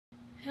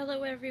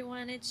Hello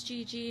everyone, it's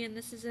Gigi and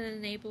this is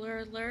an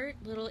enabler alert.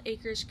 Little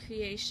Acres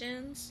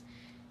Creations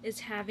is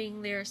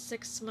having their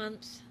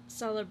 6-month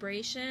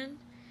celebration,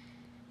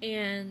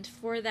 and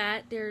for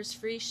that there's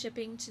free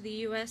shipping to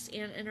the US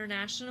and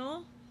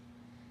international,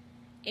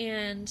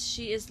 and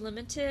she is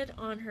limited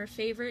on her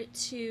favorite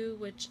two,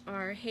 which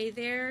are Hey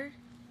There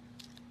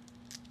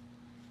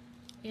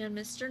and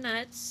Mr.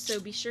 Nuts, so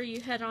be sure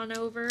you head on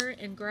over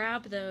and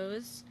grab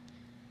those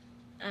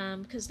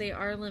because they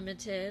are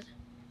limited.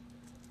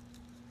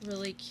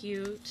 Really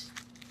cute.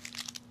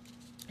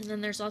 And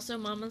then there's also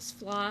Mama's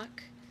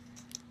Flock,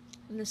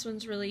 and this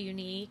one's really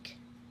unique.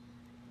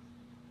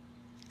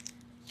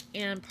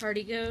 And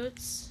Party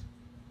Goats.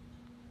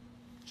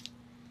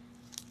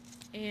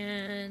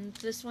 And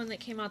this one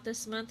that came out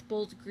this month,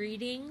 Bold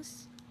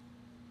Greetings.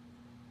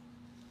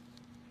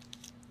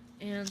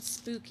 And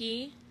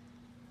Spooky.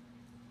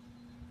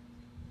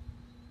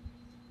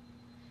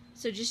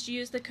 So just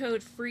use the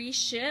code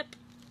FREESHIP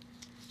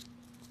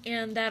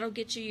and that'll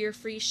get you your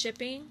free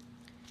shipping,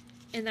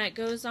 and that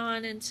goes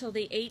on until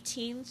the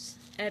 18th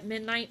at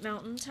midnight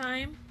Mountain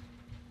Time.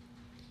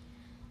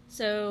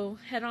 So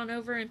head on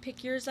over and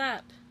pick yours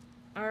up.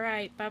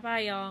 Alright, bye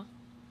bye y'all.